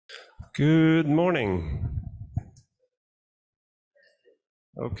Good morning.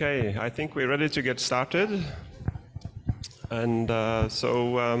 Okay, I think we're ready to get started. And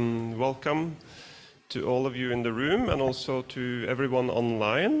welcome to all of you in the room and also to everyone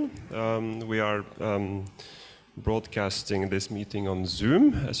online. We are broadcasting this meeting on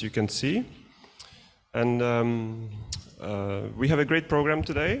Zoom, as you can see. And we have a great program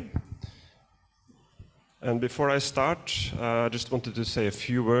today. And before I start, I just wanted to say a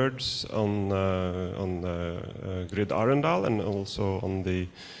few words on GRID-Arendal and also on the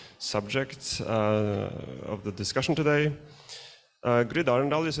subject of the discussion today.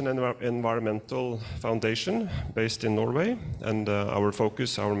 GRID-Arendal is an environmental foundation based in Norway, and our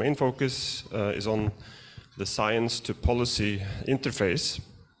main focus is on the science to policy interface.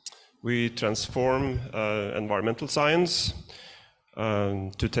 We transform environmental science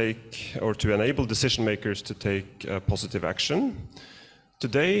to enable decision makers to take positive action.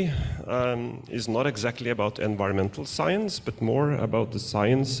 Today is not exactly about environmental science, but more about the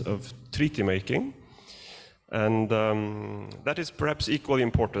science of treaty making. And that is perhaps equally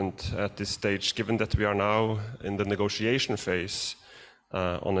important at this stage, given that we are now in the negotiation phase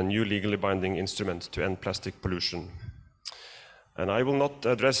on a new legally binding instrument to end plastic pollution. And I will not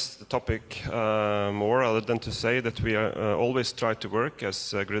address the topic more other than to say that we always try to work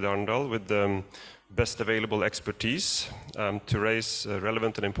as GRID-Arendal with the best available expertise to raise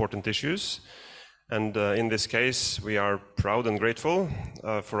relevant and important issues. And in this case, we are proud and grateful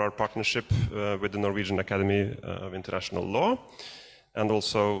for our partnership with the Norwegian Academy of International Law and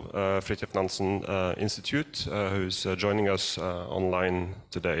also Fridtjof Nansen Institute, who's joining us online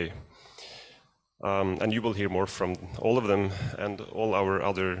today. And you will hear more from all of them and all our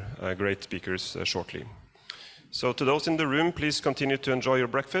other great speakers shortly. So to those in the room, please continue to enjoy your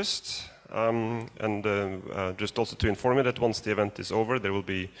breakfast. Just also to inform you that once the event is over, there will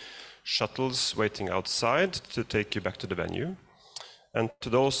be shuttles waiting outside to take you back to the venue. And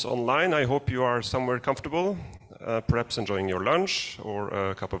to those online, I hope you are somewhere comfortable, perhaps enjoying your lunch or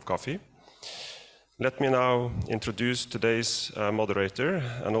a cup of coffee. Let me now introduce today's moderator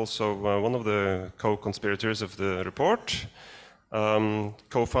and also one of the co-conspirators of the report,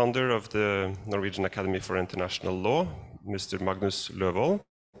 co-founder of the Norwegian Academy for International Law, Mr. Magnus Løvold.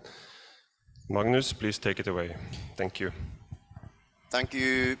 Magnus, please take it away. Thank you. Thank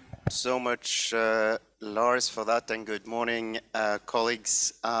you so much, Lars, for that, and good morning,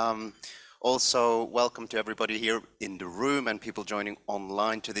 colleagues. Also, welcome to everybody here in the room and people joining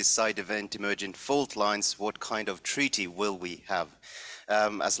online to this side event, Emerging Fault Lines. What kind of treaty will we have?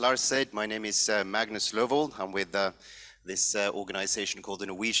 As Lars said, my name is Magnus Løvold. I'm with this organization called the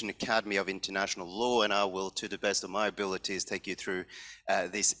Norwegian Academy of International Law, and I will, to the best of my abilities, take you through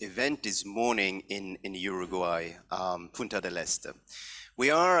this event this morning in Uruguay, Punta del Este.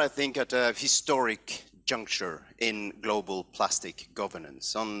 We are, I think, at a historic juncture in global plastic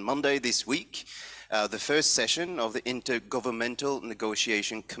governance. On Monday this week, the first session of the Intergovernmental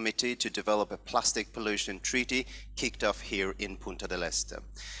Negotiation Committee to develop a plastic pollution treaty kicked off here in Punta del Este.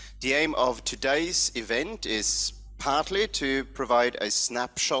 The aim of today's event is partly to provide a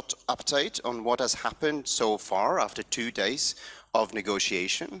snapshot update on what has happened so far after 2 days of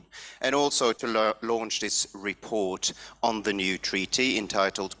negotiation, and also to launch this report on the new treaty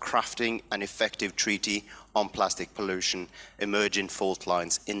entitled Crafting an Effective Treaty on Plastic Pollution, Emerging Fault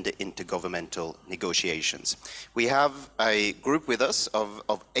Lines in the Intergovernmental Negotiations. We have a group with us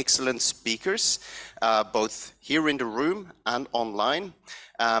of excellent speakers, both here in the room and online,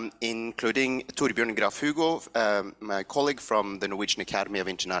 including Torbjørn Graf-Hugo, my colleague from the Norwegian Academy of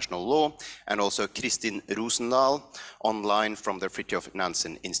International Law, and also Kristin Rosendal, online from the Fridtjof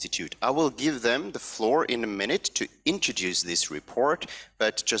Nansen Institute. I will give them the floor in a minute to introduce this report,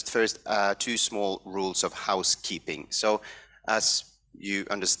 but just first, 2 small rules of housekeeping. So, as you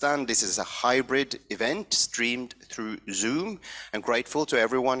understand, this is a hybrid event streamed through Zoom. I'm grateful to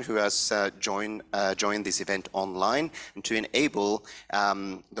everyone who has joined this event online, and to enable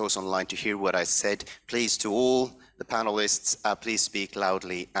those online to hear what I said, please, to all the panelists, please speak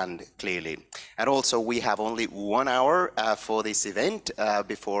loudly and clearly. And also, we have only 1 hour for this event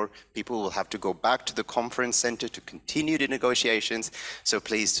before people will have to go back to the conference center to continue the negotiations. So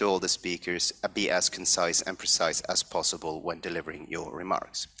please, to all the speakers, be as concise and precise as possible when delivering your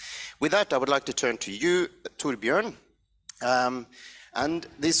remarks. With that, I would like to turn to you, Torbjørn. And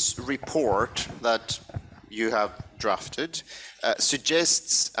this report that you have drafted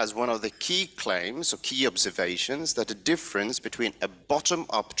suggests as one of the key claims or key observations that the difference between a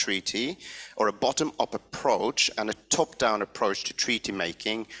bottom-up treaty or a bottom-up approach and a top-down approach to treaty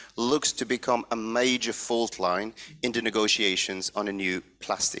making looks to become a major fault line in the negotiations on a new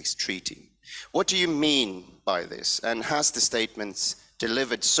plastics treaty. What do you mean by this? And has the statements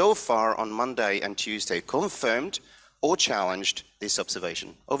delivered so far on Monday and Tuesday confirmed or challenged this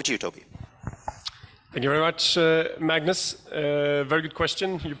observation? Over to you, Toby. Thank you very much, Magnus. Very good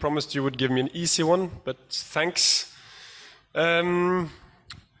question. You promised you would give me an easy one, but thanks.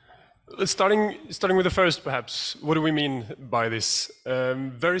 Starting with the first, perhaps. What do we mean by this?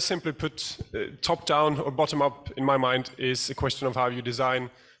 Very simply put, top-down or bottom-up, in my mind, is a question of how you design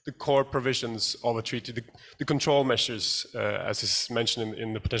the core provisions of a treaty, the control measures, as is mentioned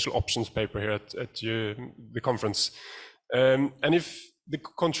in the potential options paper here at the conference. And if the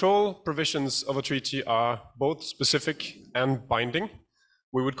control provisions of a treaty are both specific and binding,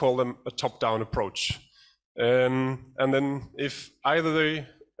 we would call them a top-down approach. And then if either the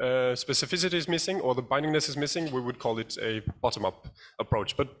specificity is missing or the bindingness is missing, we would call it a bottom-up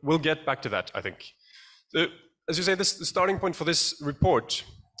approach. But we'll get back to that, I think. As you say, the starting point for this report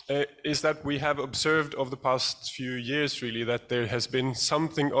is that we have observed over the past few years, really, that there has been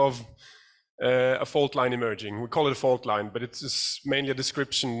something of a fault line emerging. We call it a fault line, but it's mainly a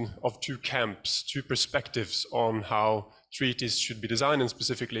description of two camps, two perspectives on how treaties should be designed, and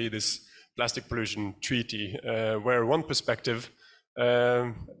specifically this plastic pollution treaty, where one perspective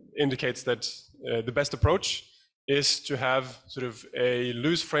indicates that the best approach is to have sort of a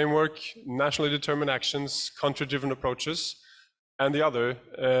loose framework, nationally determined actions, country-driven approaches, and the other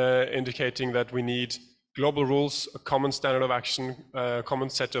indicating that we need global rules, a common standard of action, a common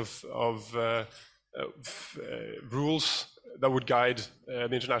set of rules that would guide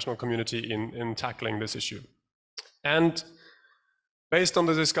the international community in tackling this issue. And based on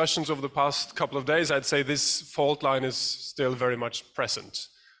the discussions over the past couple of days, I'd say this fault line is still very much present.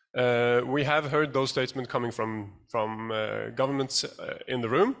 We have heard those statements coming from governments in the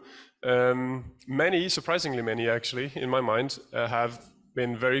room. Many, surprisingly many actually, in my mind, have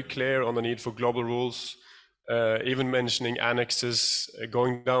been very clear on the need for global rules, even mentioning annexes,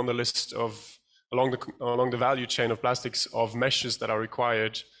 going down the list of, along the value chain of plastics, of measures that are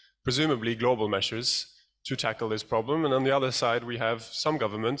required, presumably global measures, to tackle this problem. And on the other side, we have some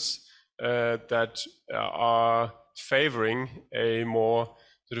governments that are favoring a more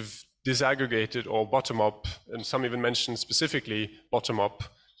sort of disaggregated or bottom-up, and some even mention specifically bottom-up,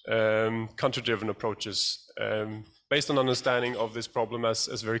 country-driven approaches, based on understanding of this problem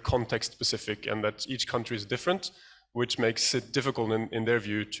as very context-specific, and that each country is different, which makes it difficult in their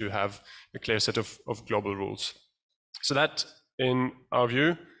view to have a clear set of global rules. So that, in our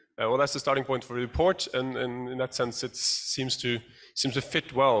view, well, that's the starting point for the report, and in that sense, it seems to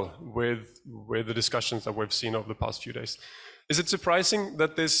fit well with the discussions that we've seen over the past few days. Is it surprising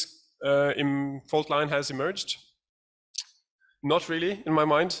that this fault line has emerged? Not really, in my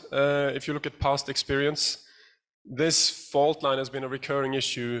mind. If you look at past experience, this fault line has been a recurring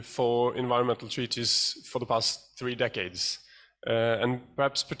issue for environmental treaties for the past 3 decades, and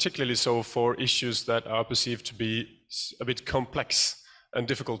perhaps particularly so for issues that are perceived to be a bit complex and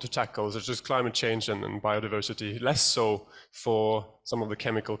difficult to tackle, such as climate change and biodiversity, less so for some of the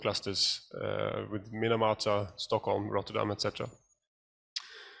chemical clusters with Minamata, Stockholm, Rotterdam, etc.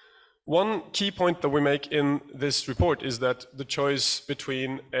 One key point that we make in this report is that the choice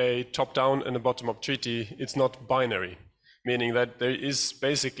between a top-down and a bottom-up treaty, it's not binary, meaning that there is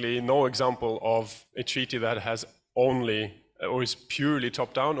basically no example of a treaty that has only or is purely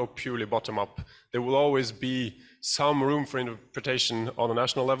top-down or purely bottom-up. There will always be some room for interpretation on a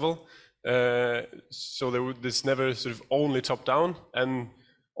national level, so there's never sort of only top-down, and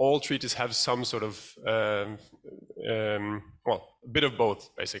all treaties have some sort of, well, a bit of both,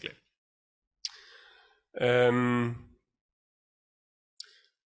 basically.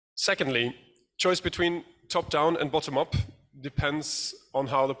 Secondly, choice between top-down and bottom-up depends on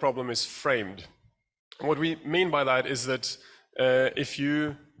how the problem is framed. What we mean by that is that if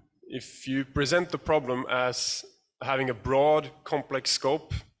you present the problem as having a broad, complex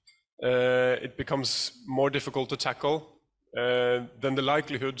scope, it becomes more difficult to tackle. Then the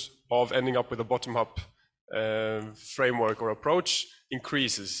likelihood of ending up with a bottom-up framework or approach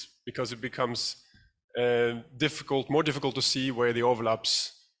increases, because it becomes more difficult to see where the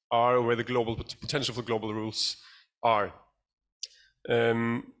overlaps are, or where the potential for global rules are.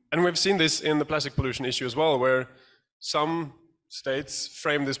 And we've seen this in the plastic pollution issue as well, where some states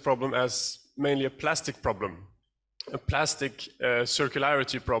frame this problem as mainly a plastic problem, a plastic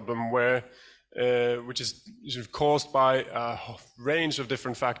circularity problem, where which is sort of caused by a range of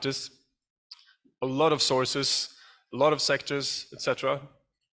different factors, a lot of sources, a lot of sectors, etc.,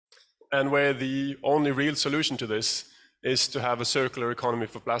 and where the only real solution to this is to have a circular economy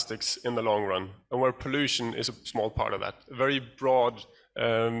for plastics in the long run, and where pollution is a small part of that. A very broad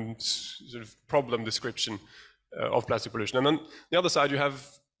sort of problem description of plastic pollution. And then on the other side, you have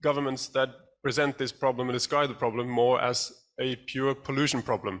governments that present this problem and describe the problem more as a pure pollution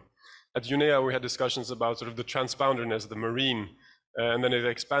problem. At UNEA, we had discussions about sort of the transboundariness, the marine, and then it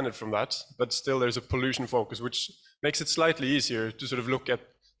expanded from that, but still there's a pollution focus, which makes it slightly easier to sort of look at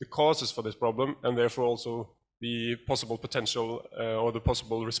the causes for this problem, and therefore also the possible potential or the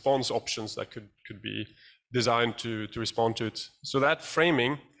possible response options that could be designed to respond to it. So that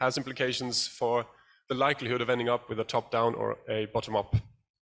framing has implications for the likelihood of ending up with a top-down or a bottom-up.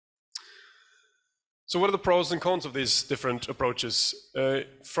 So what are the pros and cons of these different approaches?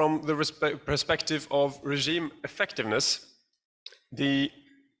 From the perspective of regime effectiveness, the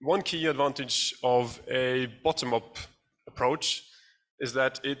one key advantage of a bottom-up approach is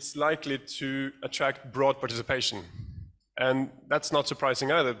that it's likely to attract broad participation. And that's not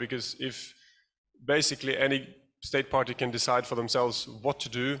surprising either, because if basically any state party can decide for themselves what to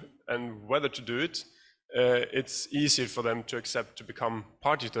do and whether to do it, it's easier for them to accept to become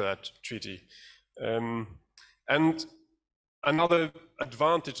party to that treaty. And another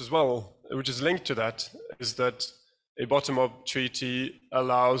advantage as well, which is linked to that, is that a bottom-up treaty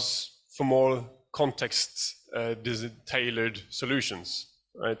allows for more context-tailored solutions,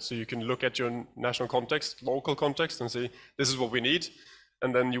 right? So you can look at your national context, local context, and say, this is what we need,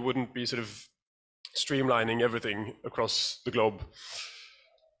 and then you wouldn't be sort of streamlining everything across the globe.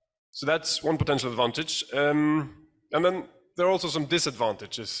 So that's one potential advantage. And then there are also some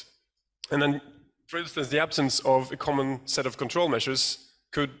disadvantages. And then, for instance, the absence of a common set of control measures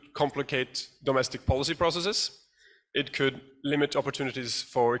could complicate domestic policy processes. It could limit opportunities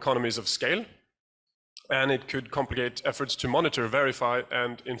for economies of scale, and it could complicate efforts to monitor, verify,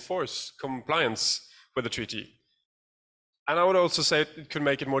 and enforce compliance with the treaty. And I would also say it could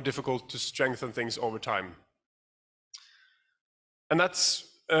make it more difficult to strengthen things over time. And that's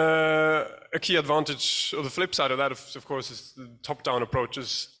a key advantage, or the flip side of that, of course, is the top-down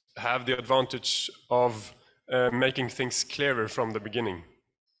approaches have the advantage of making things clearer from the beginning.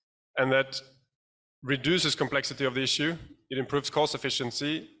 And that reduces complexity of the issue, it improves cost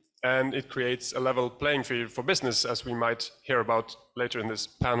efficiency, and it creates a level playing field for business, as we might hear about later in this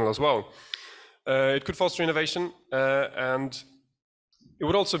panel as well. It could foster innovation, and it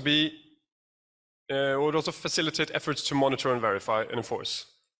would also facilitate efforts to monitor and verify and enforce.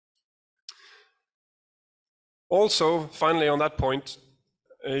 Also, finally, on that point,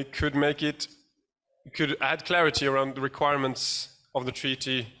 it could add clarity around the requirements of the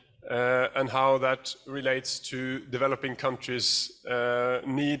treaty and how that relates to developing countries'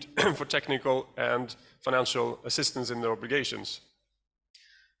 need for technical and financial assistance in their obligations.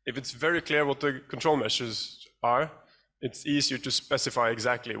 If it's very clear what the control measures are, it's easier to specify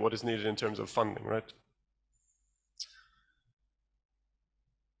exactly what is needed in terms of funding, right?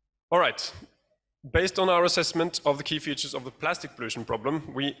 All right. Based on our assessment of the key features of the plastic pollution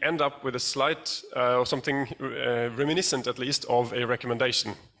problem, we end up with a slight, or something reminiscent at least, of a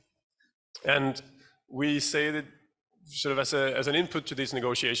recommendation. And we say that, sort of as an input to these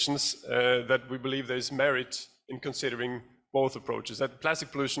negotiations, that we believe there is merit in considering both approaches. That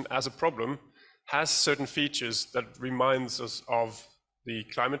plastic pollution as a problem has certain features that reminds us of the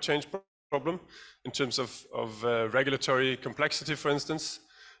climate change problem in terms of regulatory complexity, for instance.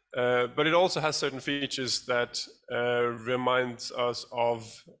 But it also has certain features that reminds us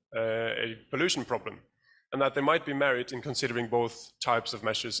of a pollution problem, and that there might be merit in considering both types of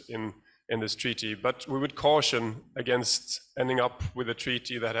measures in this treaty. But we would caution against ending up with a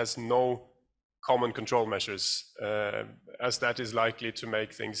treaty that has no common control measures, as that is likely to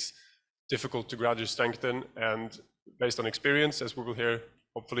make things difficult to gradually strengthen, and based on experience, as we will hear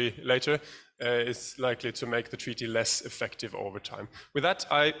hopefully later, is likely to make the treaty less effective over time. With that,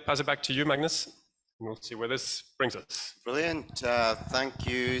 I pass it back to you, Magnus, and we'll see where this brings us. Brilliant. Thank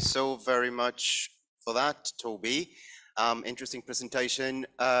you so very much for that, Toby. Interesting presentation,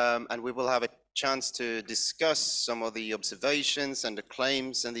 and we will have a chance to discuss some of the observations and the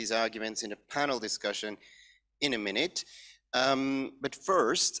claims and these arguments in a panel discussion in a minute. But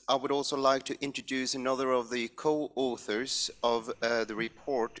first, I would also like to introduce another of the co-authors of the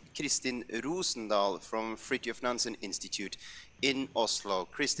report, Kristin Rosendal from Fridtjof Nansen Institute in Oslo.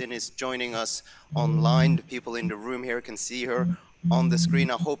 Kristin is joining us online. The people in the room here can see her on the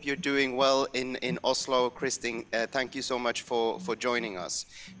screen. I hope you're doing well in Oslo. Kristin, thank you so much for joining us.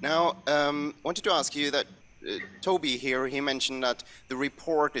 Now, wanted to ask you that Toby here, he mentioned that the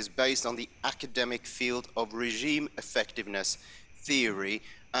report is based on the academic field of regime effectiveness theory,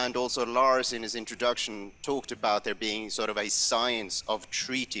 and also Lars in his introduction talked about there being sort of a science of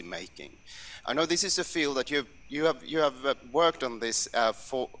treaty making. I know this is a field that you have worked on this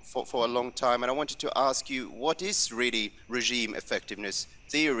for a long time, and I wanted to ask you, what is really regime effectiveness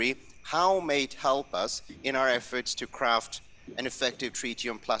theory? How may it help us in our efforts to craft an effective treaty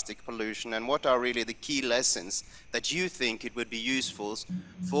on plastic pollution, and what are really the key lessons that you think it would be useful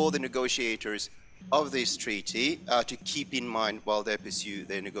for the negotiators of this treaty to keep in mind while they pursue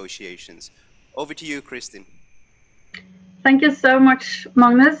their negotiations? Over to you, Kristin. Thank you so much,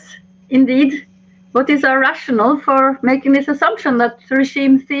 Magnus. Indeed, what is our rationale for making this assumption that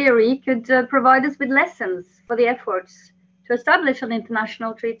regime theory could provide us with lessons for the efforts to establish an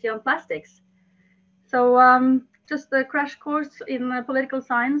international treaty on plastics? So just a crash course in political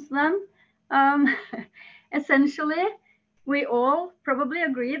science then. Essentially, we all probably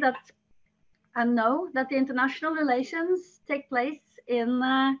agree that and know that the international relations take place in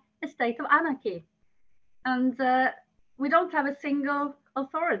a state of anarchy. And we don't have a single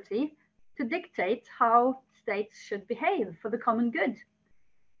authority to dictate how states should behave for the common good.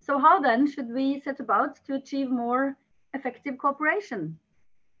 So how then should we set about to achieve more effective cooperation,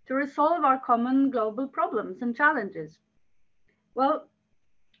 to resolve our common global problems and challenges? Well,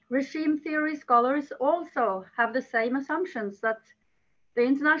 regime theory scholars also have the same assumptions, that the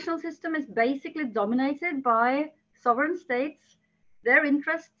international system is basically dominated by sovereign states, their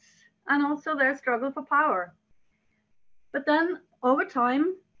interests, and also their struggle for power. But then over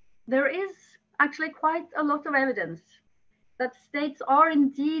time, there is actually quite a lot of evidence that states are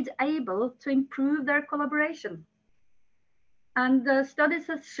indeed able to improve their collaboration. And studies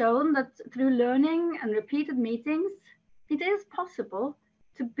have shown that through learning and repeated meetings, it is possible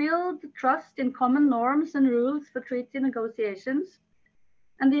to build trust in common norms and rules for treaty negotiations,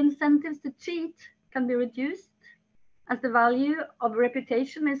 and the incentives to cheat can be reduced, as the value of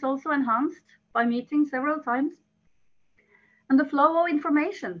reputation is also enhanced by meeting several times. And the flow of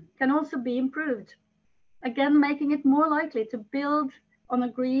information can also be improved, again making it more likely to build on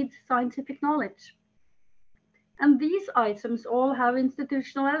agreed scientific knowledge. And these items all have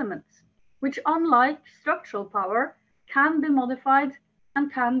institutional elements, which, unlike structural power, can be modified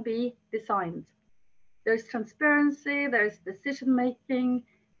and can be designed. There's transparency, there's decision-making,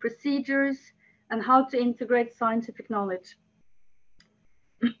 procedures, and how to integrate scientific knowledge.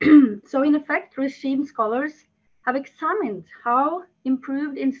 So in effect, regime scholars have examined how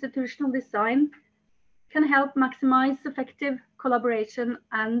improved institutional design can help maximize effective collaboration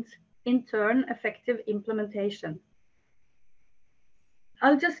and, in turn, effective implementation.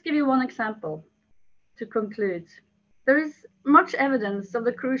 I'll just give you one example to conclude. There is much evidence of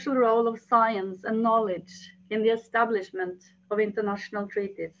the crucial role of science and knowledge in the establishment of international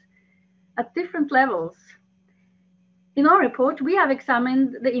treaties at different levels. In our report, we have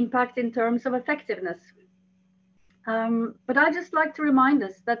examined the impact in terms of effectiveness. But I'd just like to remind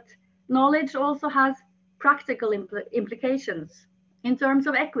us that knowledge also has practical implications in terms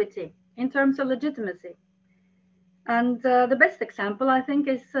of equity, in terms of legitimacy. And the best example, I think,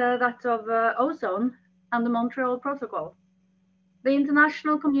 is that of ozone and the Montreal Protocol. The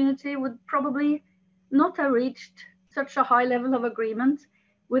international community would probably not have reached such a high level of agreement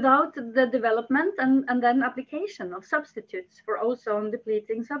without the development and then application of substitutes for ozone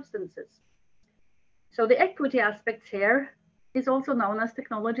depleting substances. So the equity aspect here is also known as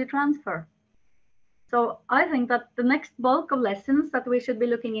technology transfer. So I think that the next bulk of lessons that we should be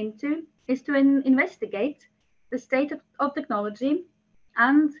looking into is to investigate the state of technology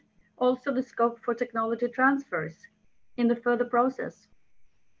and also the scope for technology transfers in the further process.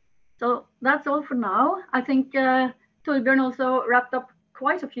 So that's all for now. I think Torbjørn also wrapped up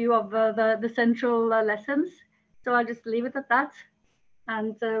quite a few of the central lessons. So I'll just leave it at that,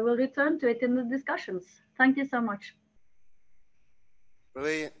 and we'll return to it in the discussions. Thank you so much.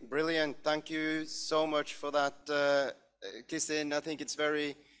 Brilliant. Thank you so much for that, Kristin. I think it's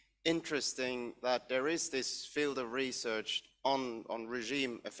very interesting that there is this field of research on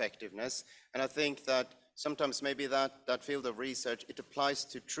regime effectiveness. And I think that sometimes maybe that field of research, it applies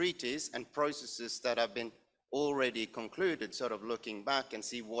to treaties and processes that have been already concluded, sort of looking back and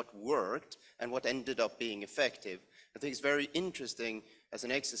see what worked and what ended up being effective. I think it's very interesting as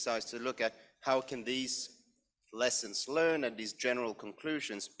an exercise to look at how can these lessons learned and these general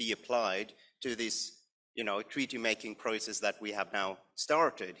conclusions be applied to this, treaty making process that we have now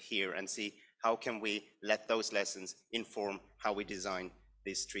started here, and see how can we let those lessons inform how we design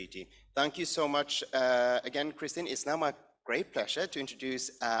this treaty? Thank you so much again, Christine. It's now my great pleasure to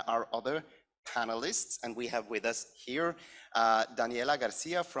introduce our other panelists, and we have with us here Daniela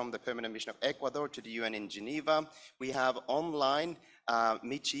Garcia from the Permanent Mission of Ecuador to the UN in Geneva. We have online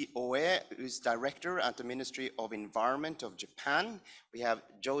Michi Oe, who's Director at the Ministry of Environment of Japan. We have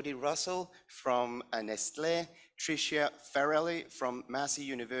Jodie Russell from Nestlé, Tricia Farrelly from Massey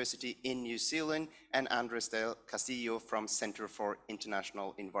University in New Zealand, and Andres del Castillo from Center for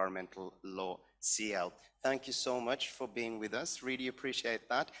International Environmental Law, CL. Thank you so much for being with us. Really appreciate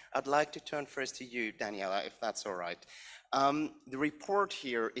that. I'd like to turn first to you, Daniela, if that's all right. The report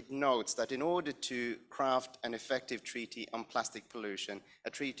here, it notes that in order to craft an effective treaty on plastic pollution,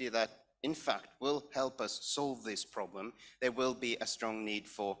 a treaty that in fact will help us solve this problem, there will be a strong need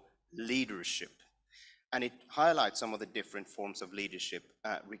for leadership. And it highlights some of the different forms of leadership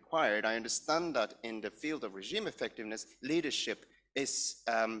required. I understand that in the field of regime effectiveness, leadership is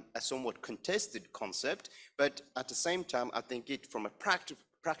a somewhat contested concept, but at the same time, I think it, from a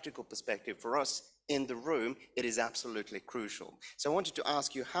practical perspective for us in the room, it is absolutely crucial. So I wanted to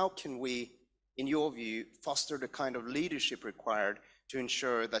ask you, how can we, in your view, foster the kind of leadership required to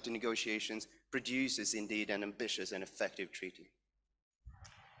ensure that the negotiations produces indeed an ambitious and effective treaty?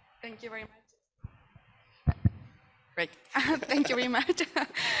 Thank you very much. Great. Thank you very much.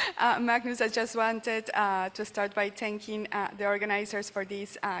 Magnus, I just wanted to start by thanking the organizers for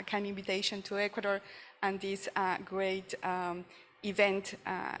this kind invitation to Ecuador and this great event,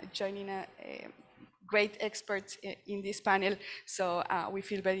 joining great experts in this panel. So we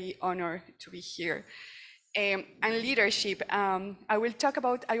feel very honored to be here. And leadership, we always talk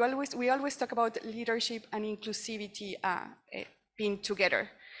about leadership and inclusivity being together.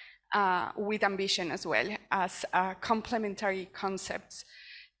 With ambition as well as complementary concepts.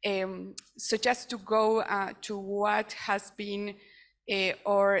 So just to go to what has been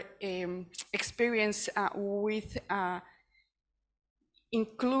our experience with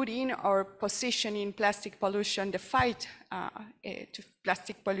including or positioning plastic pollution, the fight to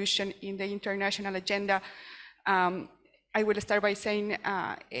plastic pollution in the international agenda, I will start by saying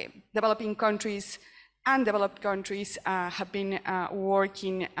developing countries and developed countries have been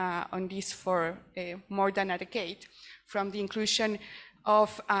working on this for more than a decade. From the inclusion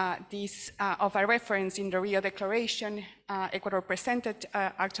of of a reference in the Rio Declaration, Ecuador presented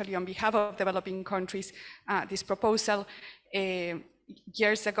actually on behalf of developing countries this proposal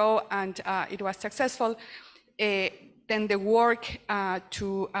years ago, and it was successful. Then the work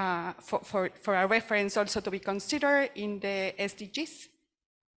for a reference also to be considered in the SDGs.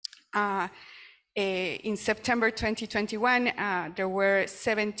 In September 2021, there were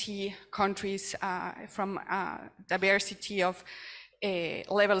 70 countries from diversity of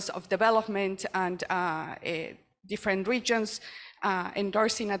levels of development and different regions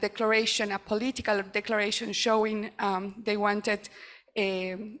endorsing a declaration, a political declaration showing they wanted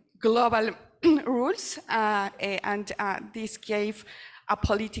global rules, and this gave a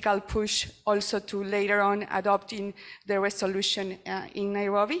political push also to later on adopting the resolution in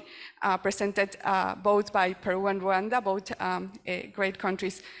Nairobi, presented both by Peru and Rwanda, both great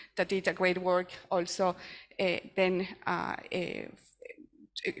countries that did a great work also then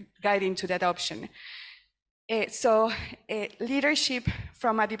guiding to the adoption. So leadership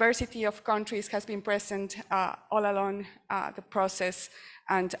from a diversity of countries has been present all along the process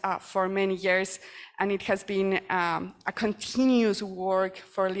and for many years, and it has been a continuous work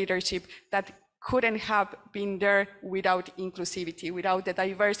for leadership that couldn't have been there without inclusivity, without the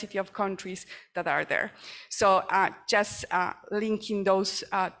diversity of countries that are there. So just linking those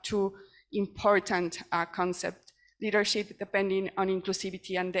two important concepts, leadership depending on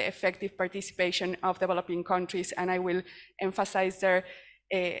inclusivity and the effective participation of developing countries, and I will emphasize there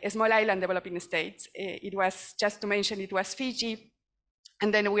small island developing states. It was, just to mention, it was Fiji.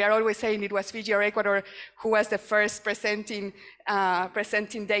 And then we are always saying it was Fiji or Ecuador who was the first presenting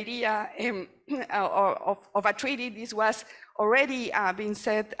the idea of a treaty. This was already being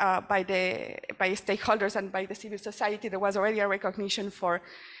said by stakeholders and by the civil society. There was already a recognition for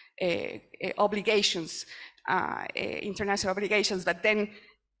obligations, international obligations, but then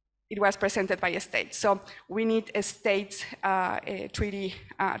it was presented by a state. So we need a state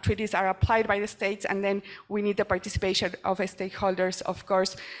treaties are applied by the states, and then we need the participation of stakeholders, of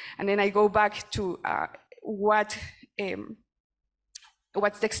course. And then I go back to what's the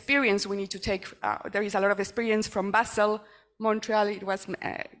experience we need to take. There is a lot of experience from Basel, Montreal, it was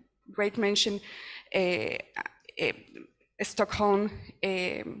a great mention, Stockholm,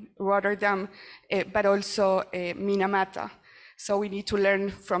 Rotterdam, but also Minamata. So we need to learn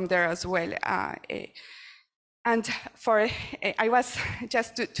from there as well. And I was,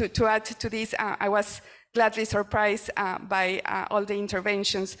 just to add to this, I was gladly surprised by all the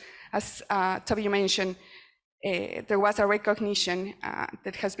interventions. As Toby mentioned, there was a recognition,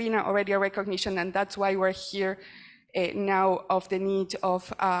 that has been already a recognition, and that's why we're here now, of the need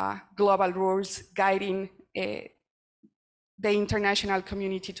of global rules guiding the international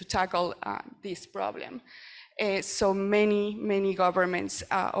community to tackle this problem. So many governments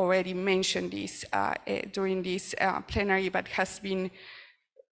already mentioned this during this plenary, but has been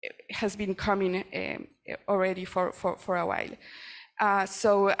coming already for a while.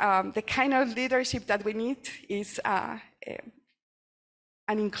 So the kind of leadership that we need is an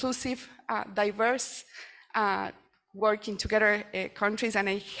inclusive, diverse, working together countries, and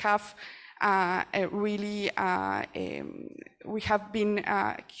I have we have been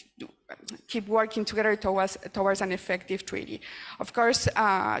keep working together towards an effective treaty. Of course,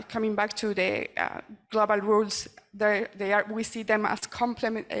 coming back to the global rules, we see them as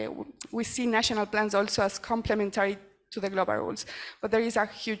complement. We see national plans also as complementary to the global rules, but there is a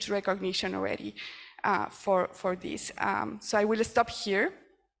huge recognition already for this. So I will stop here.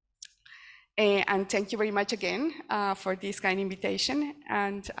 And thank you very much again for this kind invitation,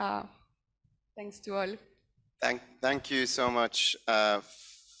 and thanks to all. Thank you so much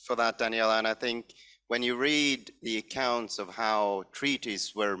for that, Daniela. And I think when you read the accounts of how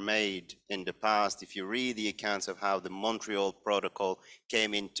treaties were made in the past, if you read the accounts of how the Montreal Protocol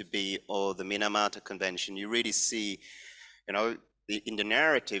came into being, or the Minamata Convention, you really see, you know, in the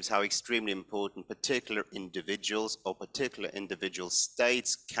narratives how extremely important particular individuals or particular individual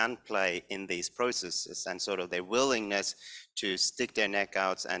states can play in these processes, and sort of their willingness to stick their neck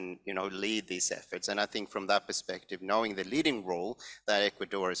out and, you know, lead these efforts. And I think from that perspective, knowing the leading role that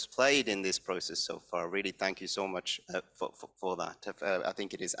Ecuador has played in this process so far, really thank you so much for that. I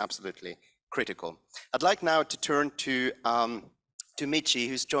think it is absolutely critical. I'd like now to turn to Michi,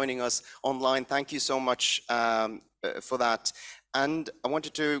 who's joining us online. Thank you so much for that. And I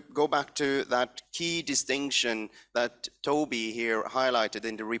wanted to go back to that key distinction that Toby here highlighted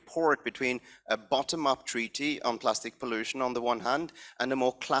in the report between a bottom-up treaty on plastic pollution on the one hand, and a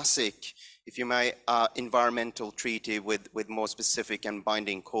more classic, if you may, environmental treaty with more specific and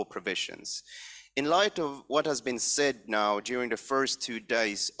binding core provisions. In light of what has been said now during the first 2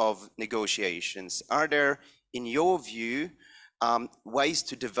 days of negotiations, are there, in your view, ways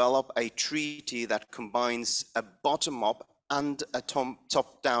to develop a treaty that combines a bottom-up and a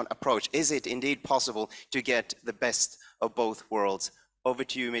top-down approach? Is it indeed possible to get the best of both worlds? Over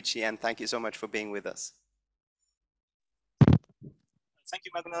to you, Michi, and thank you so much for being with us. Thank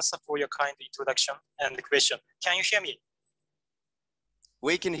you, Magnus, for your kind introduction and the question. Can you hear me?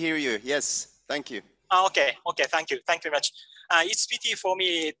 We can hear you, yes, thank you. Okay, thank you very much. It's pity for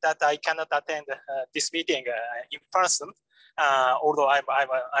me that I cannot attend this meeting in person, although I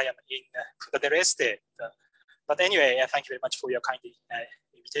am in Punta del Este. But anyway, thank you very much for your kind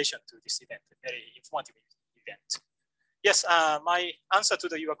invitation to this event, a very informative event. Yes, my answer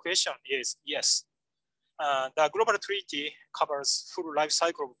to your question is yes. The global treaty covers full life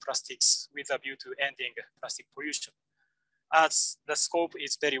cycle of plastics with a view to ending plastic pollution. As the scope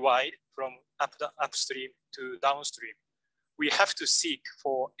is very wide from upstream to downstream, we have to seek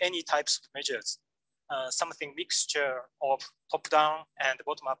for any types of measures, something mixture of top-down and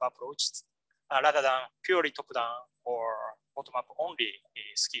bottom-up approaches, rather than purely top-down or bottom-up only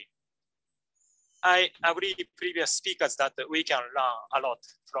scheme. I agree with previous speakers that we can learn a lot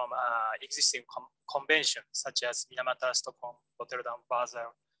from existing conventions such as Minamata, Stockholm, Rotterdam,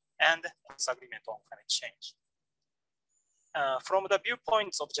 Basel, and Paris Agreement on Climate Change. From the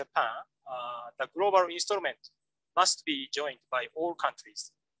viewpoints of Japan, the global instrument must be joined by all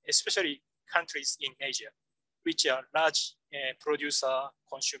countries, especially countries in Asia, which are large producer,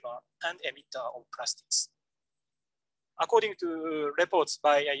 consumer, and emitter of plastics. According to reports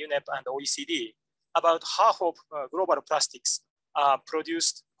by UNEP and OECD, about half of global plastics are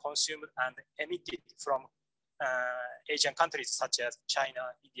produced, consumed, and emitted from Asian countries such as China,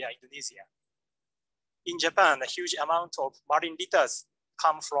 India, Indonesia. In Japan, a huge amount of marine litters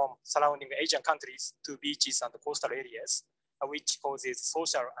come from surrounding Asian countries to beaches and coastal areas, which causes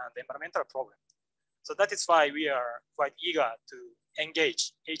social and environmental problems. So that is why we are quite eager to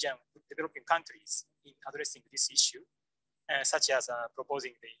engage Asian developing countries in addressing this issue, such as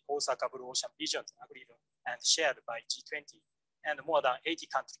proposing the Osaka Blue Ocean Vision agreed and shared by G20 and more than 80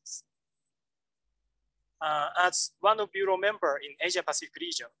 countries. As one of Bureau member in Asia Pacific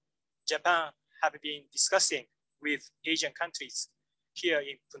region, Japan have been discussing with Asian countries here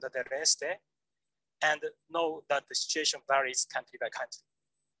in Punta del Este and know that the situation varies country by country.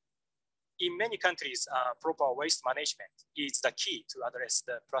 In many countries, proper waste management is the key to address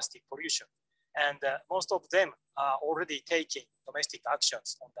the plastic pollution. And most of them are already taking domestic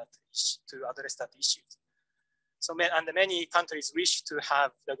actions on that issue, to address that issue. So, and many countries wish to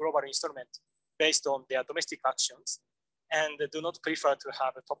have the global instrument based on their domestic actions and do not prefer to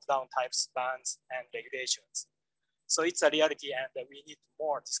have top-down types bans and regulations. So it's a reality, and we need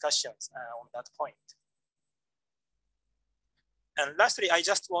more discussions on that point. And lastly, I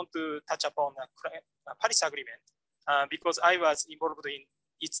just want to touch upon the Paris Agreement because I was involved in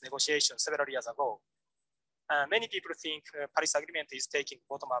its negotiation several years ago. Many people think Paris Agreement is taking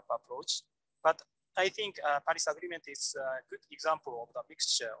bottom-up approach, but I think Paris Agreement is a good example of the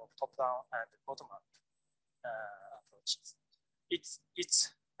mixture of top-down and bottom-up approaches.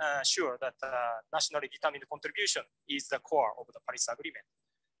 It's sure that nationally determined contribution is the core of the Paris Agreement,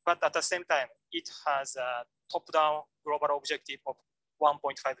 but at the same time, it has a top-down global objective of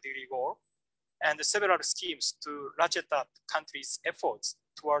 1.5-degree goal and several schemes to ratchet up countries' efforts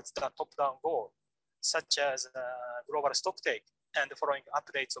towards the top-down goal, such as global stocktake and the following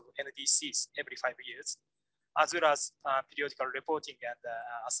updates of NDCs every 5 years, as well as periodical reporting and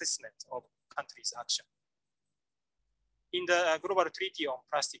assessment of countries' action. In the Global Treaty on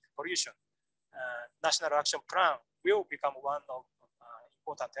Plastic Pollution, National Action Plan will become one of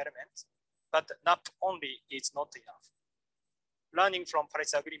important elements, but not only is not enough. Learning from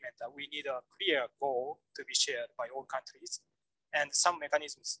Paris Agreement, we need a clear goal to be shared by all countries and some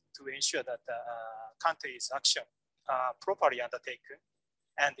mechanisms to ensure that countries' action are properly undertaken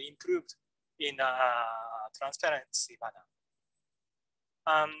and improved in a transparency manner.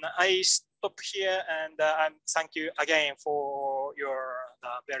 I stop here and thank you again for your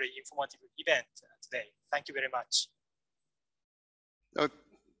very informative event today. Thank you very much. Oh,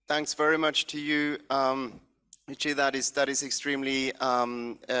 thanks very much to you, Michi. That is extremely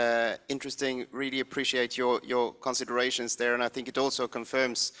interesting. Really appreciate your considerations there, and I think it also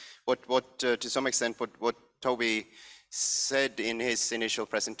confirms what to some extent what Toby said in his initial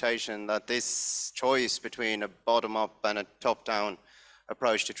presentation, that this choice between a bottom-up and a top-down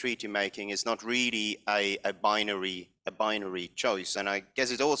approach to treaty making is not really a binary choice. And I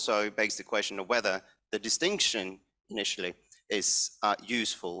guess it also begs the question of whether the distinction initially is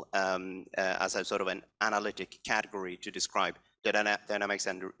useful as a sort of an analytic category to describe the dynamics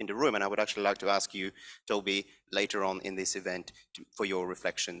in the room. And I would actually like to ask you, Toby, later on in this event for your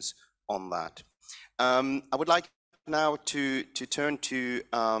reflections on that. I would like now to turn to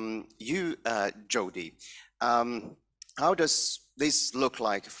you, Jody. How does this look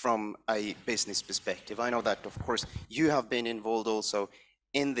like from a business perspective? I know that, of course, you have been involved also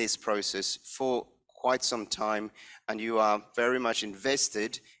in this process for quite some time, and you are very much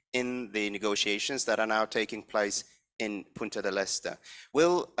invested in the negotiations that are now taking place in Punta del Este.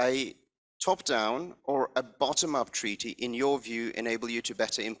 Will a top-down or a bottom-up treaty, in your view, enable you to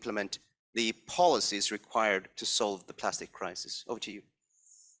better implement the policies required to solve the plastic crisis? Over to you.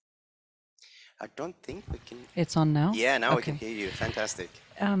 I don't think we can. It's on now? Yeah, now we can hear you. Fantastic.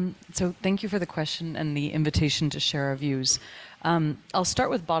 So thank you for the question and the invitation to share our views. I'll start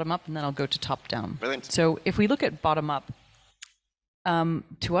with bottom up and then I'll go to top down. Brilliant. So if we look at bottom up,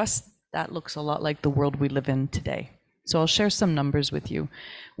 to us, that looks a lot like the world we live in today. So I'll share some numbers with you.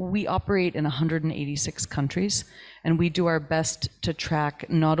 We operate in 186 countries, and we do our best to track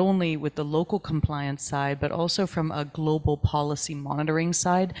not only with the local compliance side, but also from a global policy monitoring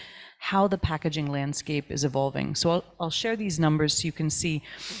side, how the packaging landscape is evolving. So I'll share these numbers so you can see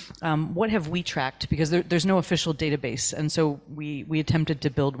what have we tracked, because there's no official database, and so we attempted to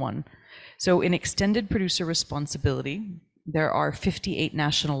build one. So in extended producer responsibility, there are 58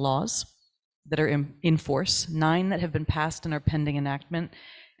 national laws that are in force, 9 that have been passed and are pending enactment,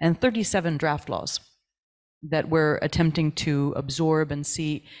 and 37 draft laws that we're attempting to absorb and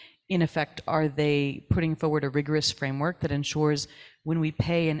see, in effect, are they putting forward a rigorous framework that ensures when we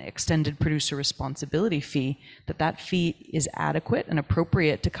pay an extended producer responsibility fee, that fee is adequate and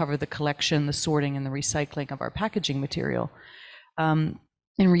appropriate to cover the collection, the sorting, and the recycling of our packaging material. In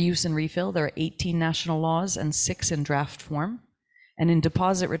reuse and refill, there are 18 national laws and 6 in draft form. And in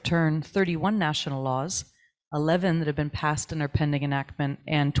deposit return, 31 national laws, 11 that have been passed and are pending enactment,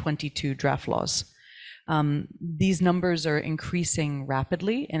 and 22 draft laws. These numbers are increasing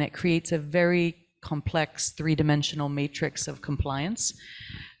rapidly, and it creates a very complex 3-dimensional matrix of compliance.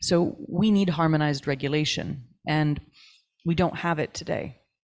 So we need harmonized regulation, and we don't have it today.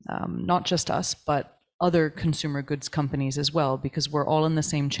 Not just us, but other consumer goods companies as well, because we're all in the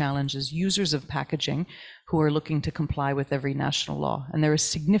same challenge as users of packaging who are looking to comply with every national law. And there are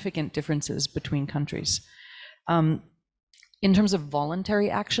significant differences between countries. In terms of voluntary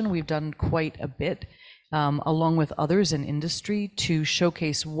action, we've done quite a bit, along with others in industry, to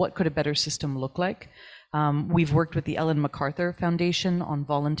showcase what could a better system look like. We've worked with the Ellen MacArthur Foundation on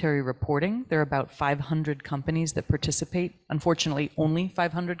voluntary reporting. There are about 500 companies that participate, unfortunately only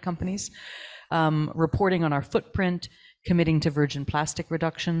 500 companies, reporting on our footprint, committing to virgin plastic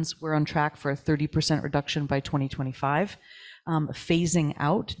reductions. We're on track for a 30% reduction by 2025, phasing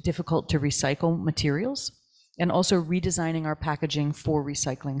out difficult to recycle materials, and also redesigning our packaging for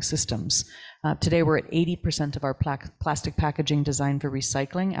recycling systems. Today we're at 80% of our plastic packaging designed for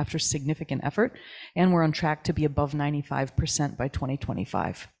recycling after significant effort, and we're on track to be above 95% by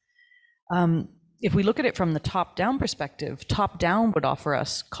 2025. If we look at it from the top-down perspective, top-down would offer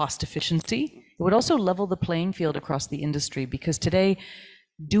us cost efficiency. It would also level the playing field across the industry, because today,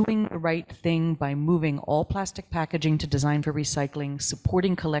 doing the right thing by moving all plastic packaging to design for recycling,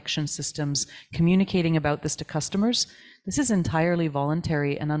 supporting collection systems, communicating about this to customers, this is entirely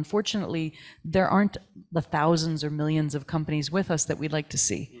voluntary. And unfortunately, there aren't the thousands or millions of companies with us that we'd like to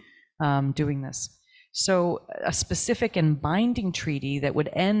see doing this. So a specific and binding treaty that would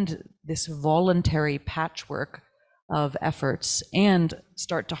end this voluntary patchwork of efforts and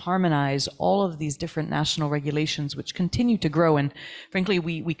start to harmonize all of these different national regulations, which continue to grow. And frankly,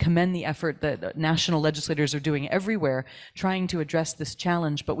 we commend the effort that national legislators are doing everywhere, trying to address this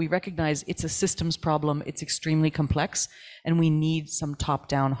challenge, but we recognize it's a systems problem, it's extremely complex, and we need some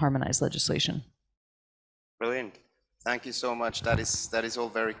top-down harmonized legislation. Brilliant. Thank you so much. That is all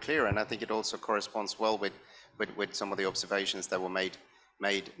very clear, and I think it also corresponds well with some of the observations that were made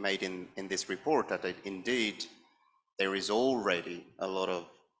in this report, that indeed there is already a lot of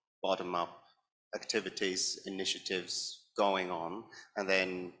bottom-up activities, initiatives going on, and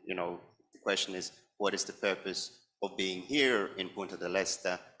then the question is, what is the purpose of being here in Punta del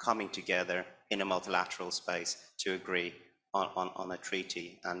Este, coming together in a multilateral space to agree on a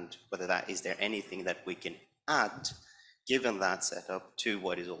treaty, and whether is there anything that we can add, given that setup, to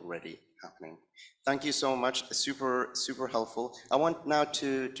what is already happening. Thank you so much. Super helpful. I want now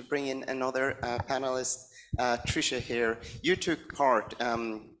to bring in another panelist, Tricia here. You took part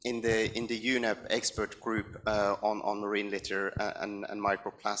in the UNEP expert group on marine litter and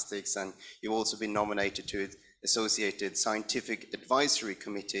microplastics, and you've also been nominated to the Associated Scientific Advisory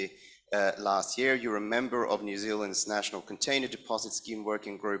Committee last year. You're a member of New Zealand's National Container Deposit Scheme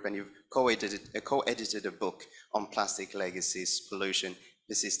Working Group, and you've co-edited a book on plastic legacies, pollution,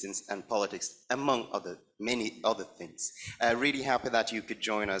 persistence, and politics, among many other things. Really happy that you could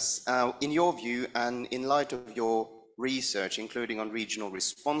join us. In your view, and in light of your research, including on regional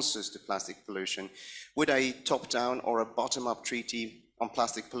responses to plastic pollution, would a top-down or a bottom-up treaty on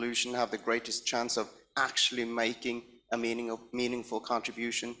plastic pollution have the greatest chance of actually making a meaningful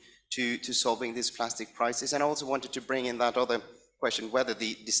contribution to solving this plastic crisis? And I also wanted to bring in that other question, whether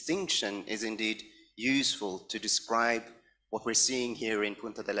the distinction is indeed useful to describe what we're seeing here in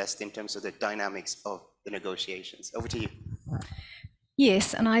Punta del Este in terms of the dynamics of the negotiations. Over to you.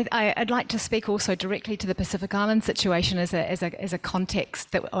 Yes, and I'd like to speak also directly to the Pacific Island situation as a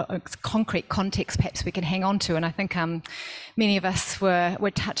context, a concrete context perhaps we can hang on to. And I think many of us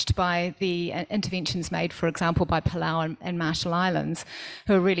were touched by the interventions made, for example, by Palau and Marshall Islands,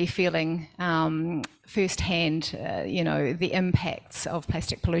 who are really feeling firsthand, the impacts of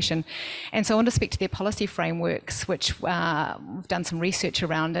plastic pollution. And so I want to speak to their policy frameworks, which we've done some research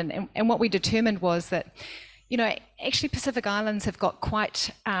around. And what we determined was that, actually Pacific Islands have got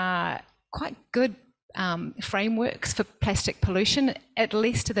quite good frameworks for plastic pollution, at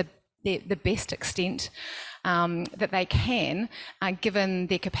least to the best extent that they can, given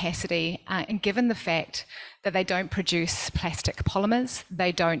their capacity and given the fact that they don't produce plastic polymers,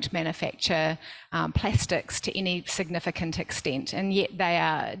 they don't manufacture plastics to any significant extent, and yet they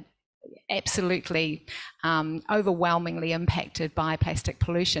are absolutely overwhelmingly impacted by plastic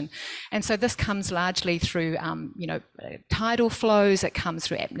pollution. And so this comes largely through tidal flows, it comes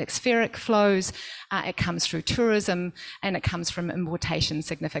through atmospheric flows, it comes through tourism, and it comes from importation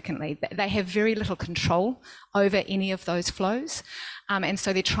significantly. They have very little control over any of those flows. And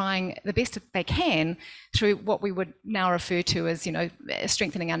so they're trying the best that they can through what we would now refer to as,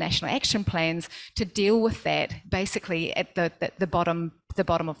 strengthening our national action plans to deal with that basically at the bottom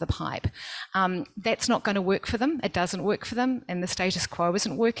of the pipe. That's not going to work for them. It doesn't work for them, and the status quo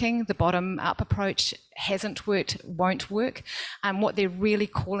isn't working. The bottom-up approach hasn't worked, won't work. What they're really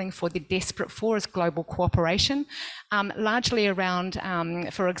calling for, they're desperate for, is global cooperation, largely around,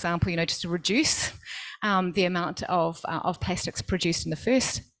 for example, just to reduce the amount of plastics produced in the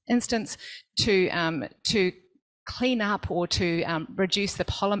first instance, to clean up or to reduce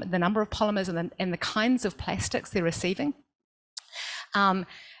the number of polymers and the kinds of plastics they're receiving.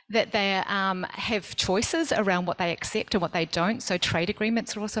 That they have choices around what they accept and what they don't. So trade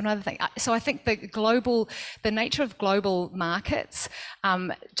agreements are also another thing. So I think the nature of global markets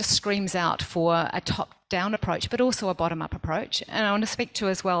just screams out for a top-down approach, but also a bottom-up approach. And I want to speak to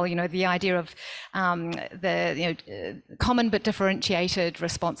as well, the idea of common but differentiated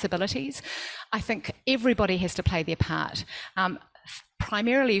responsibilities. I think everybody has to play their part.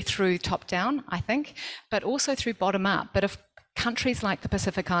 Primarily through top-down, I think, but also through bottom-up. But if countries like the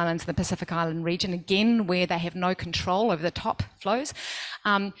Pacific Islands, the Pacific Island region, again, where they have no control over the top flows,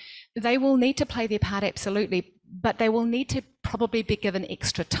 they will need to play their part, absolutely, but they will need to probably be given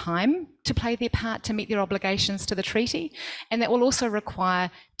extra time to play their part to meet their obligations to the treaty. And that will also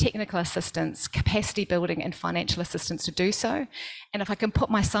require technical assistance, capacity building and financial assistance to do so. And if I can put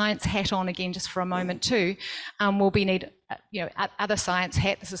my science hat on again just for a moment too, we'll need other science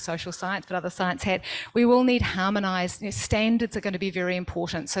hat, this is social science, but other science hat, we will need harmonized, standards are going to be very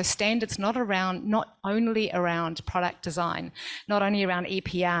important. So standards not only around product design, not only around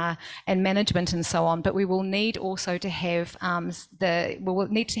EPR and management and so on, but we will need also to have we will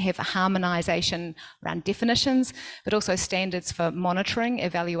need to have a harmonization around definitions, but also standards for monitoring,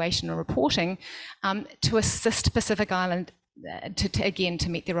 evaluation and reporting to assist Pacific Island to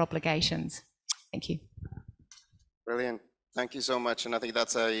meet their obligations. Thank you. Brilliant. Thank you so much. And I think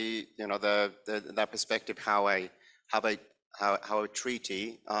that's that perspective how a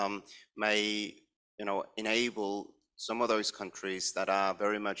treaty may enable some of those countries that are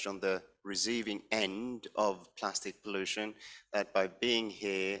very much on the receiving end of plastic pollution, that by being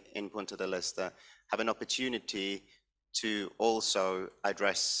here in Punta del Este have an opportunity to also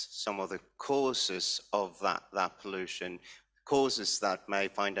address some of the causes of that pollution, causes that may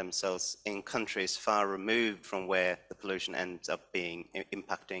find themselves in countries far removed from where the pollution ends up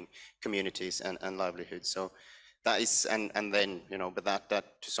impacting communities and livelihoods. So that is, and then, but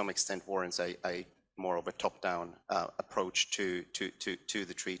that to some extent warrants a more of a top-down approach to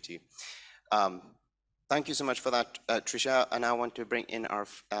the treaty. Thank you so much for that, Tricia. And I want to bring in our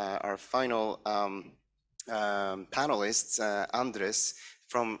final panelists, Andres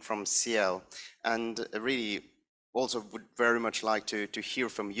from CL, and really also would very much like to hear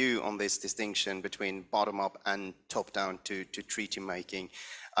from you on this distinction between bottom-up and top-down to treaty making.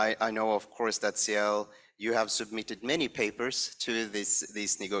 I know, of course, that CL, you have submitted many papers to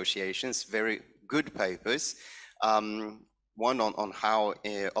these negotiations, very good papers. One on how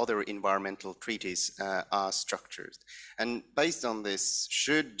other environmental treaties are structured. And based on this,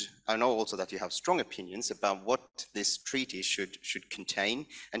 I know also that you have strong opinions about what this treaty should contain,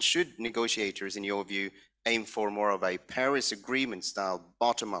 and should negotiators, in your view, aim for more of a Paris Agreement style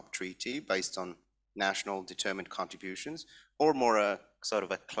bottom-up treaty based on national determined contributions, or more a sort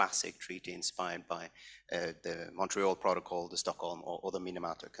of a classic treaty inspired by the Montreal Protocol, the Stockholm or the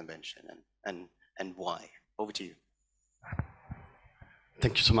Minamata Convention, and why? Over to you.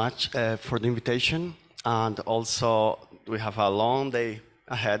 Thank you so much for the invitation, and also we have a long day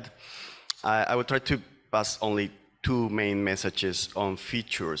ahead. I will try to pass only two main messages on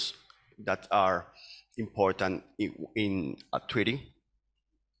features that are important in a treaty,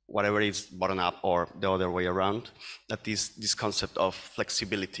 whatever is bottom-up or the other way around, that is this concept of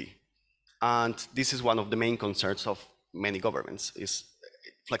flexibility. And this is one of the main concerns of many governments, is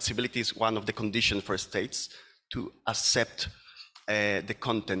flexibility is one of the conditions for states to accept the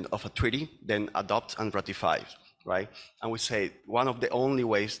content of a treaty, then adopt and ratify, right? And we say one of the only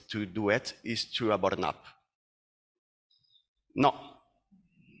ways to do it is through a bottom-up. No.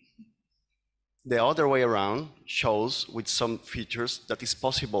 The other way around shows with some features that it's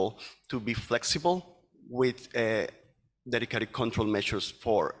possible to be flexible with dedicated control measures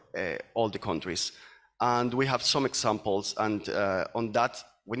for all the countries. And we have some examples, and on that,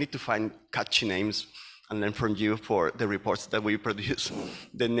 we need to find catchy names and learn from you for the reports that we produce.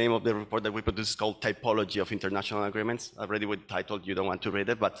 The name of the report that we produce is called Typology of International Agreements. I read it with the title, you don't want to read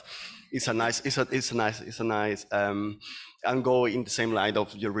it, but it's a nice, and go in the same line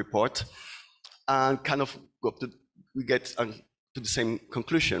of your report. And kind of we get to the same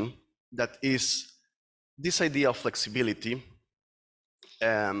conclusion, that is this idea of flexibility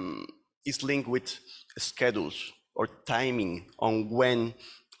is linked with schedules or timing on when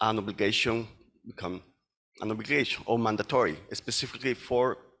an obligation becomes an obligation or mandatory, specifically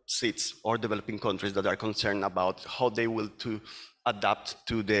for states or developing countries that are concerned about how they will to adapt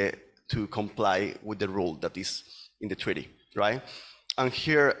to comply with the rule that is in the treaty, right? And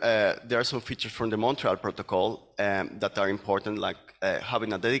here, there are some features from the Montreal Protocol that are important, like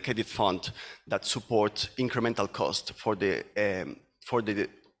having a dedicated fund that supports incremental cost for the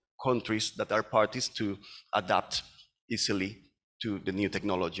countries that are parties to adapt easily to the new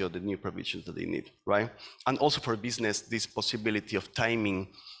technology or the new provisions that they need, right? And also for business, this possibility of timing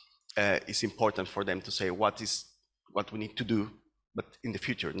is important for them to say what we need to do, but in the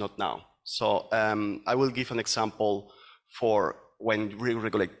future, not now. So I will give an example for when we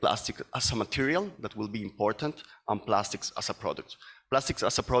regulate plastic as a material, that will be important, and plastics as a product. Plastics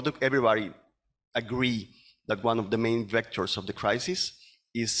as a product, everybody agree that one of the main vectors of the crisis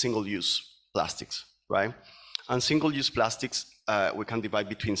is single-use plastics, right? And single-use plastics, we can divide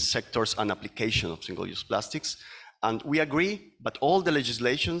between sectors and application of single-use plastics. And we agree, but all the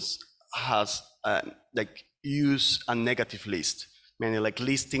legislations has like use a negative list, meaning like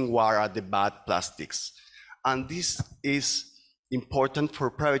listing what are the bad plastics. And this is important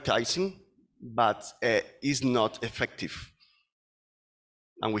for prioritizing, but is not effective.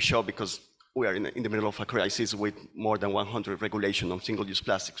 And we show because we are in the middle of a crisis with more than 100 regulations on single-use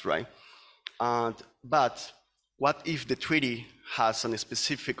plastics, right? But what if the treaty has a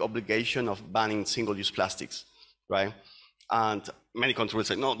specific obligation of banning single-use plastics, right? And many countries will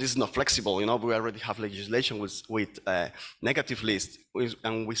say, no, this is not flexible. You know, we already have legislation with a negative list.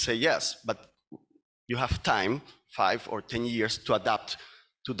 And we say, yes, but you have time, 5 or 10 years, to adapt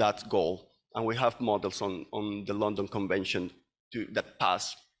to that goal. And we have models on the London Convention that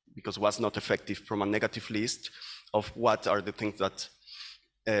passed because it was not effective from a negative list of what are the things that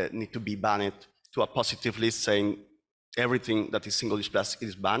need to be banned to a positive list saying everything that is single-use plastic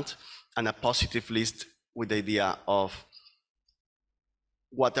is banned, and a positive list with the idea of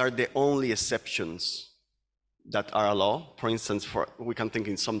what are the only exceptions that are allowed. For instance, we can think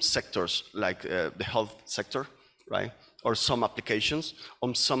in some sectors like the health sector, right? Or some applications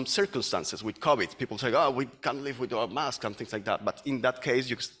on some circumstances with COVID. People say, oh, we can't live with our mask and things like that. But in that case,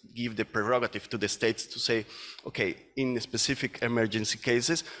 you give the prerogative to the states to say, okay, in specific emergency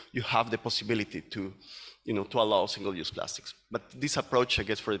cases, you have the possibility to, you know, to allow single-use plastics. But this approach, I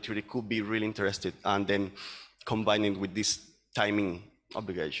guess, for the treaty could be really interesting, and then combining with this timing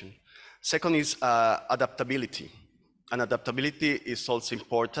obligation. Second is adaptability. And adaptability is also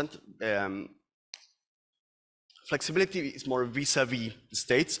important. Flexibility is more vis-a-vis the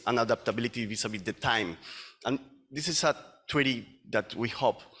states, and adaptability vis-a-vis the time. And this is a treaty that we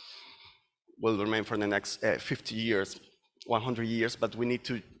hope will remain for the next 50 years, 100 years, but we need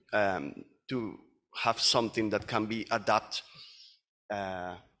to have something that can be adapted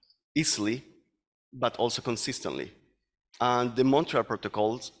easily, but also consistently. And the Montreal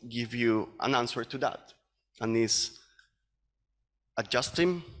protocols give you an answer to that, and is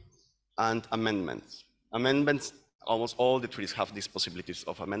adjusting and amendments. Amendments, almost all the treaties have these possibilities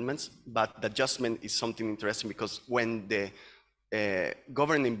of amendments, but the adjustment is something interesting because when the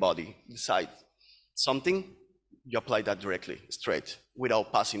governing body decides something, you apply that directly, straight,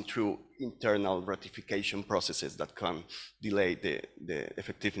 without passing through internal ratification processes that can delay the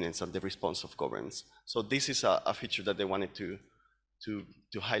effectiveness of the response of governments. So this is a feature that they wanted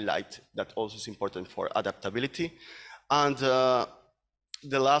to highlight that also is important for adaptability. And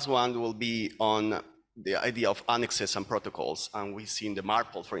the last one will be on the idea of annexes and protocols. And we see in the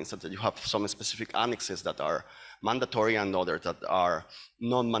MARPOL, for instance, that you have some specific annexes that are mandatory and others that are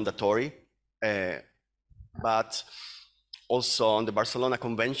non-mandatory. But also on the Barcelona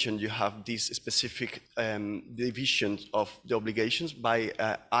Convention, you have these specific divisions of the obligations by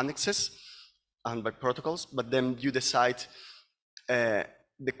annexes and by protocols, but then you decide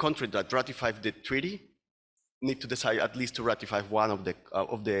the country that ratified the treaty need to decide at least to ratify one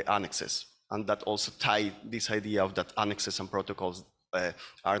of the annexes. And that also tie this idea of that annexes and protocols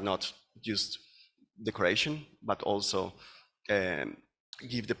are not just decoration, but also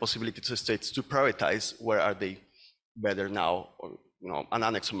give the possibility to states to prioritize where are they better now, or an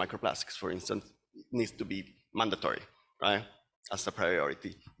annex of microplastics, for instance, needs to be mandatory, right, as a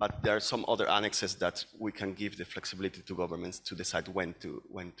priority. But there are some other annexes that we can give the flexibility to governments to decide when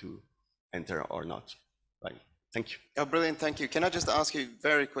to enter or not, right? Thank you. Oh, brilliant, thank you. Can I just ask you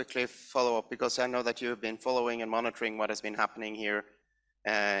very quickly follow up, because I know that you've been following and monitoring what has been happening here,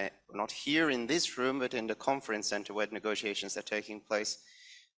 not here in this room, but in the conference center where negotiations are taking place.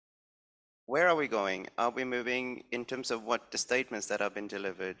 Where are we going? Are we moving in terms of what the statements that have been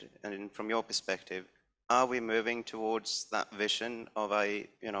delivered, and from your perspective, are we moving towards that vision of a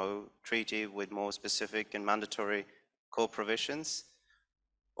treaty with more specific and mandatory core provisions?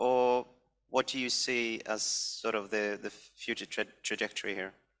 Or what do you see as sort of the future trajectory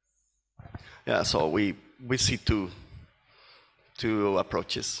here? Yeah, so we see two two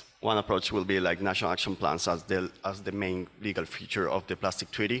approaches. One approach will be like national action plans as the main legal feature of the plastic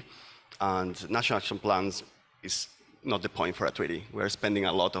treaty. And national action plans is not the point for a treaty. We're spending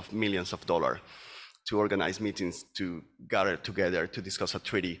a lot of millions of dollars to organize meetings, to gather together, to discuss a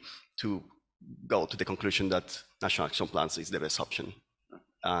treaty, to go to the conclusion that national action plans is the best option.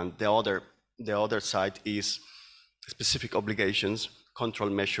 And the other side is specific obligations, control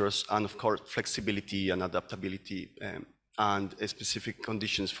measures, and of course, flexibility and adaptability, and specific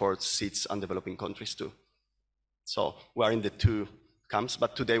conditions for seeds and developing countries too. So we're in the two camps,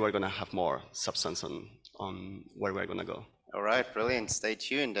 but today we're going to have more substance on where we're going to go. All right, brilliant. Stay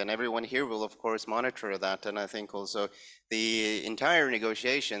tuned. And everyone here will, of course, monitor that. And I think also the entire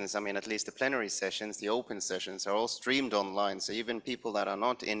negotiations, I mean, at least the plenary sessions, the open sessions are all streamed online. So even people that are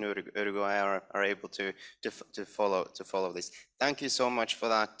not in Uruguay are able to follow this. Thank you so much for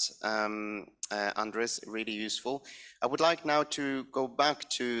that, Andres, really useful. I would like now to go back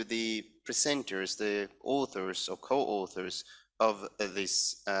to the presenters, the authors or co-authors of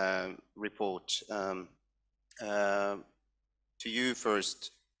this report. To you first,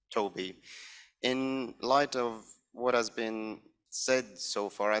 Toby. In light of what has been said so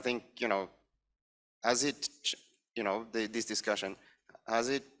far, I think, has it, this discussion, has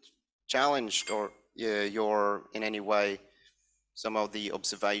it challenged or in any way some of the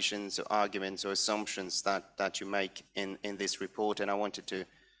observations or arguments or assumptions that you make in this report? And I wanted to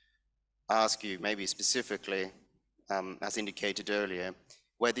ask you maybe specifically, as indicated earlier,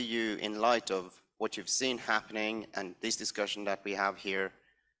 whether you, in light of what you've seen happening and this discussion that we have here,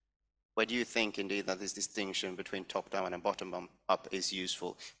 where do you think indeed that this distinction between top-down and bottom-up is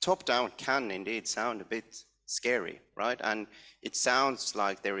useful? Top-down can indeed sound a bit scary, right? And it sounds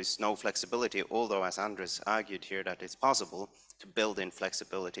like there is no flexibility, although as Andres argued here that it's possible to build in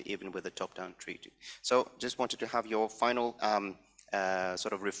flexibility even with a top-down treaty. So just wanted to have your final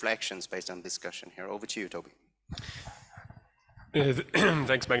sort of reflections based on discussion here. Over to you, Toby.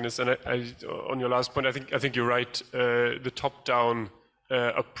 Thanks, Magnus. And on your last point, I think you're right. The top-down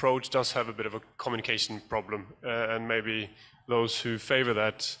approach does have a bit of a communication problem, and maybe those who favor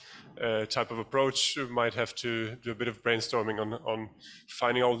that type of approach might have to do a bit of brainstorming on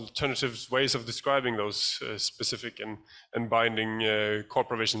finding alternative ways of describing those specific and binding core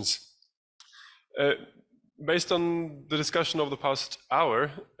provisions. Based on the discussion of the past hour,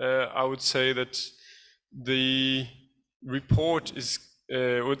 I would say that the report is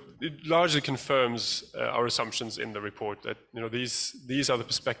it largely confirms our assumptions in the report that these are the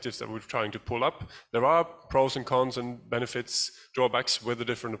perspectives that we're trying to pull up. There are pros and cons and benefits, drawbacks with the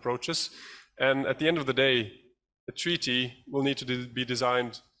different approaches, and at the end of the day, a treaty will need to be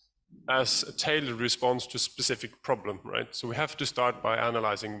designed as a tailored response to a specific problem, right? So we have to start by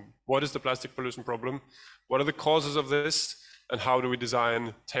analyzing what is the plastic pollution problem, what are the causes of this, and how do we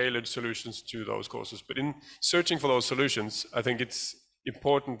design tailored solutions to those causes. But in searching for those solutions, I think it's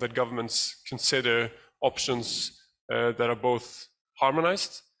important that governments consider options that are both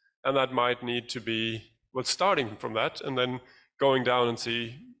harmonized, and that might need to be, well, starting from that and then going down and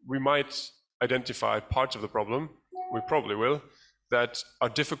see, we might identify parts of the problem, we probably will, that are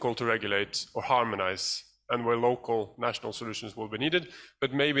difficult to regulate or harmonize, and where local national solutions will be needed,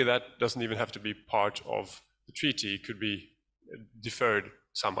 but maybe that doesn't even have to be part of the treaty, it could be deferred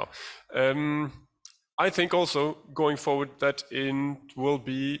somehow. I think also going forward that it will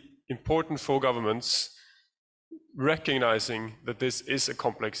be important for governments recognizing that this is a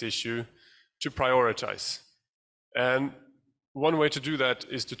complex issue to prioritize. And one way to do that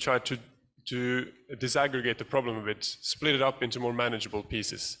is to try to disaggregate the problem a bit, split it up into more manageable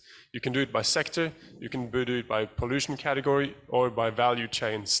pieces. You can do it by sector, you can do it by pollution category, or by value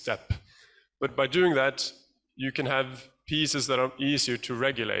chain step. But by doing that, you can have pieces that are easier to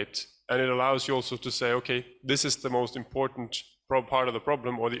regulate, and it allows you also to say, okay, this is the most important part of the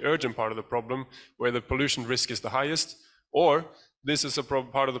problem, or the urgent part of the problem, where the pollution risk is the highest, or this is a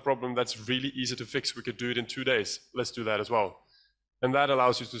part of the problem that's really easy to fix, we could do it in 2 days, let's do that as well. And that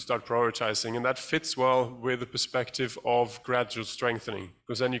allows you to start prioritizing, and that fits well with the perspective of gradual strengthening,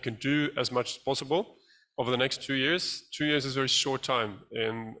 because then you can do as much as possible over the next 2 years. 2 years is a very short time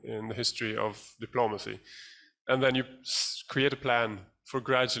in the history of diplomacy. And then you create a plan for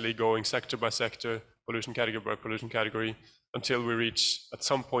gradually going sector by sector, pollution category by pollution category, until we reach, at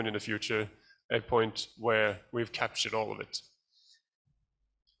some point in the future, a point where we've captured all of it.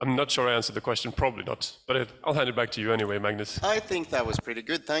 I'm not sure I answered the question, probably not, but I'll hand it back to you anyway, Magnus. I think that was pretty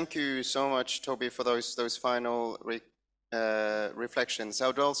good. Thank you so much, Toby, for those final reflections. I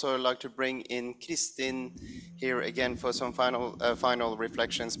would also like to bring in Kristin here again for some final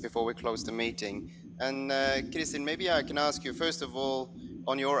reflections before we close the meeting. And Kristin, maybe I can ask you first of all,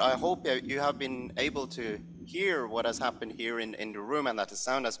 on your, I hope you have been able to hear what has happened here in the room and that the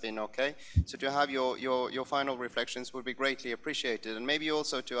sound has been okay. So to have your final reflections would be greatly appreciated. And maybe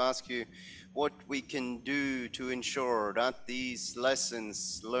also to ask you what we can do to ensure that these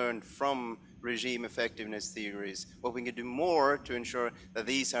lessons learned from regime effectiveness theories, what we can do more to ensure that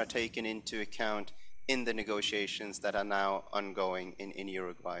these are taken into account in the negotiations that are now ongoing in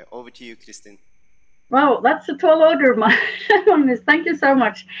Uruguay. Over to you, Kristin. Wow, that's a tall order, Magnus. Thank you so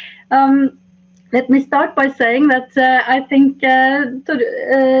much. Let me start by saying that I think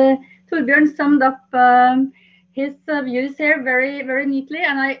Torbjørn summed up his views here very, very neatly,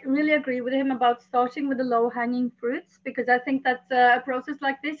 and I really agree with him about starting with the low-hanging fruits, because I think that a process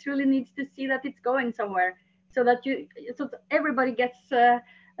like this really needs to see that it's going somewhere, so that everybody gets a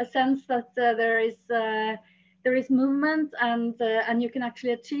sense that there is movement and you can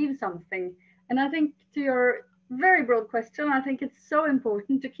actually achieve something. And I think to your very broad question, I think it's so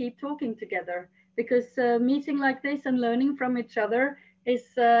important to keep talking together, because meeting like this and learning from each other is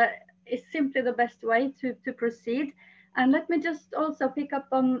simply the best way to proceed. And let me just also pick up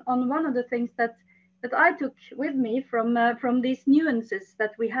on one of the things that I took with me from these nuances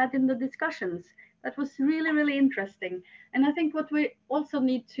that we had in the discussions. That was really, really interesting. And I think what we also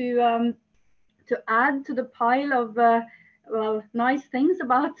need to add to the pile of well, nice things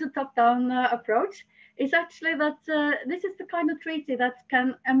about the top-down approach is actually that this is the kind of treaty that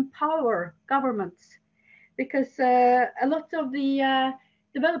can empower governments, because a lot of the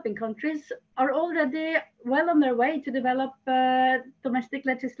developing countries are already well on their way to develop domestic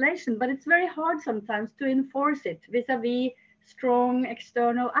legislation, but it's very hard sometimes to enforce it vis-a-vis strong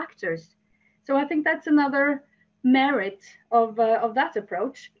external actors. So I think that's another merit of that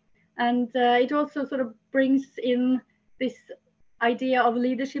approach. And it also sort of brings in this idea of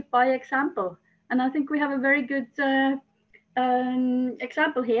leadership by example. And I think we have a very good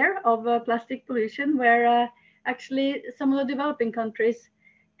example here of plastic pollution, where actually some of the developing countries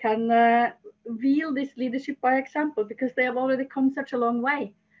can wield this leadership by example, because they have already come such a long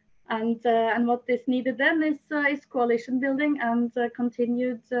way. And what is needed then is coalition building and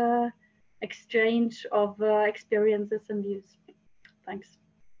continued exchange of experiences and views. Thanks.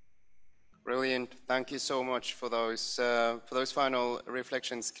 Brilliant. Thank you so much for those final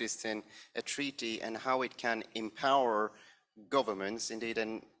reflections, Kristin. A treaty and how it can empower governments, indeed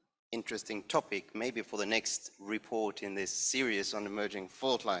an interesting topic, maybe for the next report in this series on emerging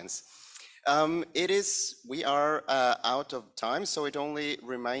fault lines. We are out of time, so it only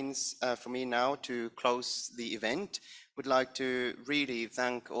remains for me now to close the event. Would like to really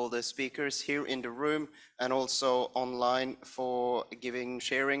thank all the speakers here in the room and also online for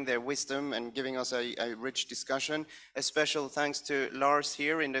sharing their wisdom and giving us a rich discussion. A special thanks to Lars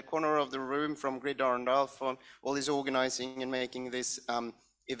here in the corner of the room from GRID-Arendal for all his organizing and making this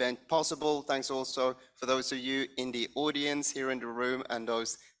event possible. Thanks also for those of you in the audience here in the room and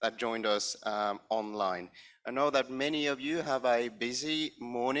those that joined us online. I know that many of you have a busy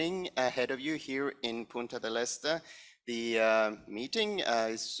morning ahead of you here in Punta del Este. The meeting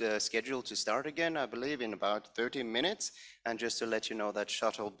is scheduled to start again, I believe, in about 30 minutes. And just to let you know that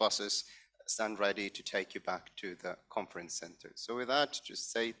shuttle buses stand ready to take you back to the conference center. So with that,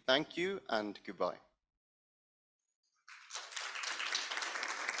 just say thank you and goodbye.